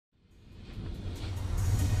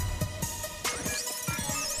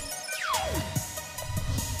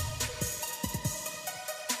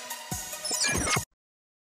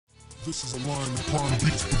This is a line upon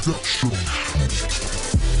Beats production.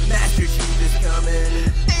 Master Chief is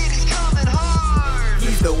coming, and he's coming hard.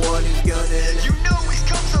 He's the one who's gunning. You know he's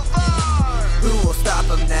come so far. Who will stop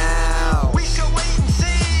him now? We shall wait and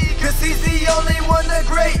see, cause he's the only one, the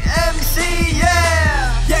great MC,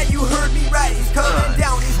 yeah! Yeah, you heard me right, he's coming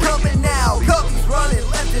down, he's coming now. Cubby's running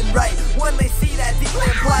left and right, when they see that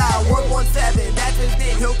demon plow. 117, that's his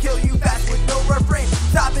name, he'll kill you fast with no refrain.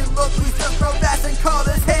 Stop and look, please just grow fast and call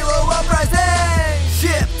this Halo Uprising!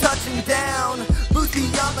 Ship touching down, boots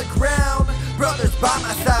beyond the ground. Brothers by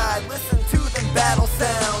my side, listen to them battle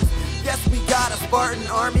sounds. Yes, we got a Spartan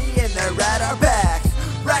army and they're at our